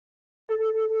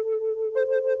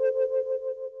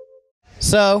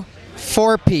So,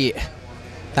 for Pete,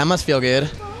 that must feel good.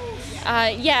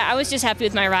 Yeah, I was just happy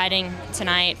with my riding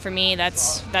tonight. For me,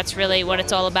 that's really what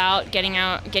it's all about, getting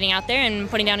out there and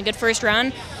putting down a good first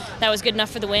run. That was good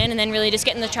enough for the win, and then really just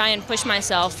getting to try and push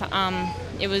myself.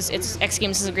 X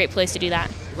Games is a great place to do that.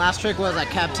 Last trick was at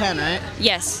Cab 10, right?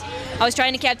 Yes. I was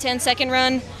trying to Cab 10 second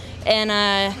run, and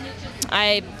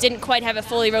I didn't quite have it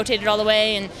fully rotated all the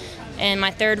way, and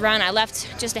my third run, I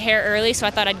left just a hair early, so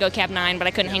I thought I'd go Cab 9, but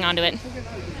I couldn't hang on to it.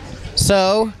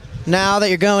 So, now that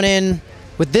you're going in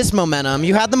with this momentum,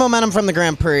 you had the momentum from the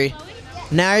Grand Prix,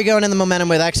 now you're going in the momentum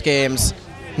with X Games.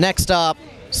 Next up,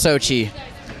 Sochi.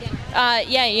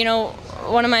 Yeah, you know,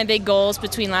 one of my big goals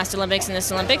between last Olympics and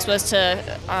this Olympics was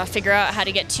to figure out how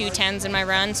to get 2 10s in my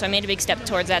run, so I made a big step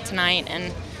towards that tonight,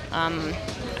 and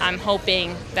I'm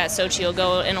hoping that Sochi will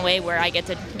go in a way where I get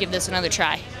to give this another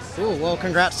try. Ooh, well,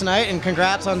 congrats tonight, and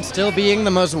congrats on still being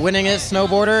the most winningest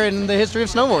snowboarder in the history of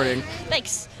snowboarding.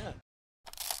 Thanks.